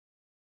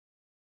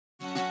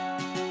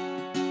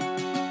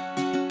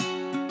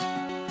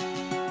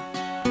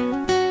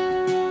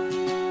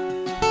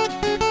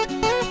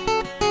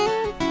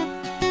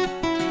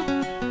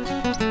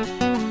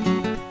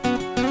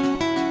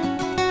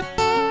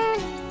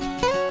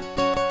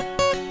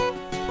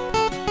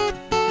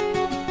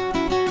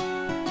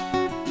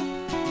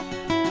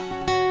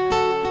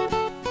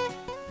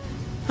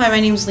Hi, my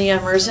name is Leah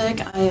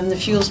Merzick. I am the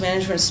Fuels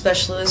Management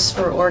Specialist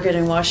for Oregon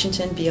and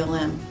Washington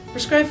BLM.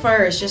 Prescribed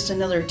fire is just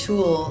another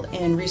tool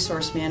in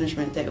resource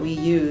management that we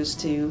use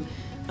to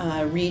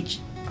reach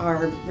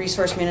our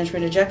resource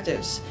management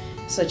objectives,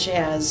 such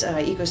as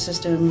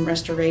ecosystem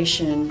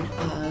restoration,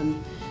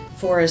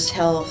 forest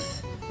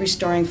health,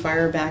 restoring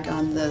fire back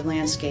on the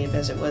landscape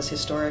as it was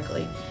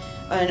historically.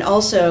 And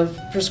also,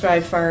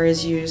 prescribed fire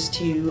is used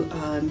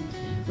to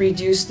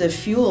reduce the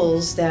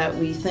fuels that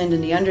we thin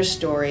in the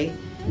understory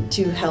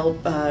to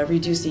help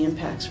reduce the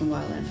impacts from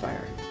wildland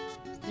fire.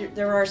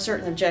 There are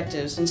certain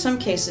objectives. In some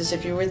cases,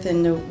 if you're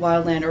within the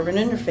wildland-urban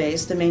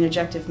interface, the main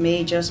objective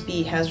may just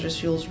be hazardous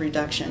fuels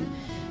reduction.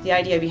 The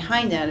idea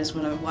behind that is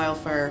when a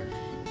wildfire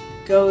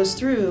goes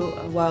through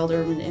a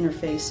wild-urban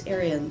interface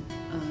area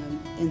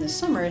in the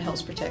summer, it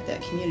helps protect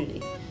that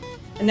community.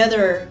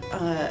 Another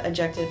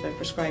objective of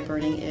prescribed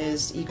burning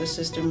is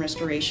ecosystem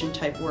restoration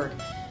type work.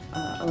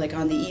 Like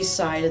on the east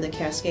side of the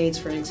Cascades,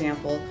 for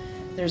example,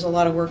 there's a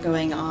lot of work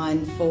going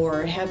on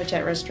for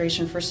habitat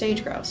restoration for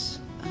sage grouse.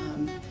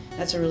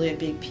 That's really a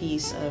big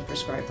piece of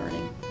prescribed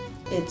burning.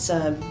 It's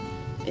an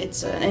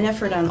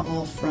effort on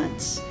all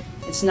fronts.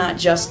 It's not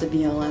just the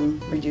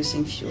BLM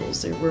reducing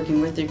fuels. They're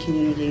working with their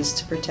communities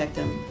to protect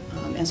them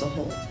as a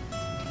whole.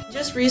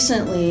 Just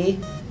recently,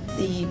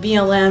 the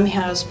BLM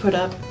has put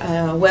up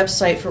a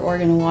website for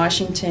Oregon and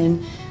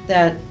Washington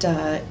that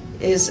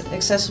is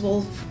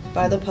accessible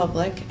by the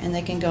public, and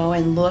they can go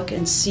and look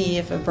and see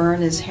if a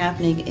burn is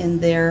happening in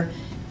their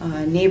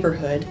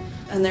neighborhood.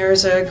 And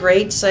there's a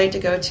great site to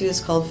go to. It's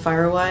called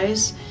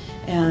Firewise,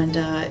 and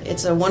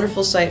it's a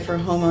wonderful site for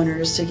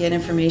homeowners to get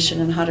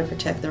information on how to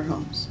protect their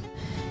homes.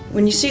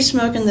 When you see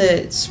smoke in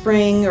the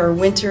spring or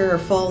winter or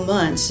fall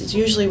months, it's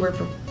usually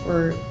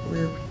we're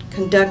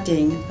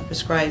conducting a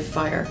prescribed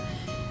fire.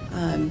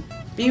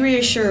 Be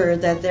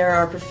reassured that there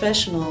are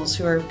professionals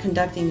who are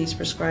conducting these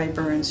prescribed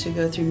burns who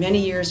go through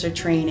many years of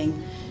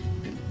training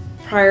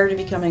prior to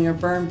becoming a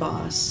burn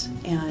boss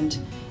and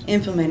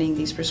implementing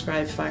these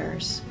prescribed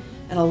fires.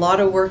 And a lot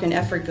of work and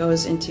effort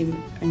goes into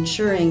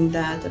ensuring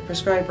that the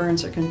prescribed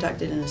burns are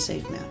conducted in a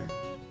safe manner.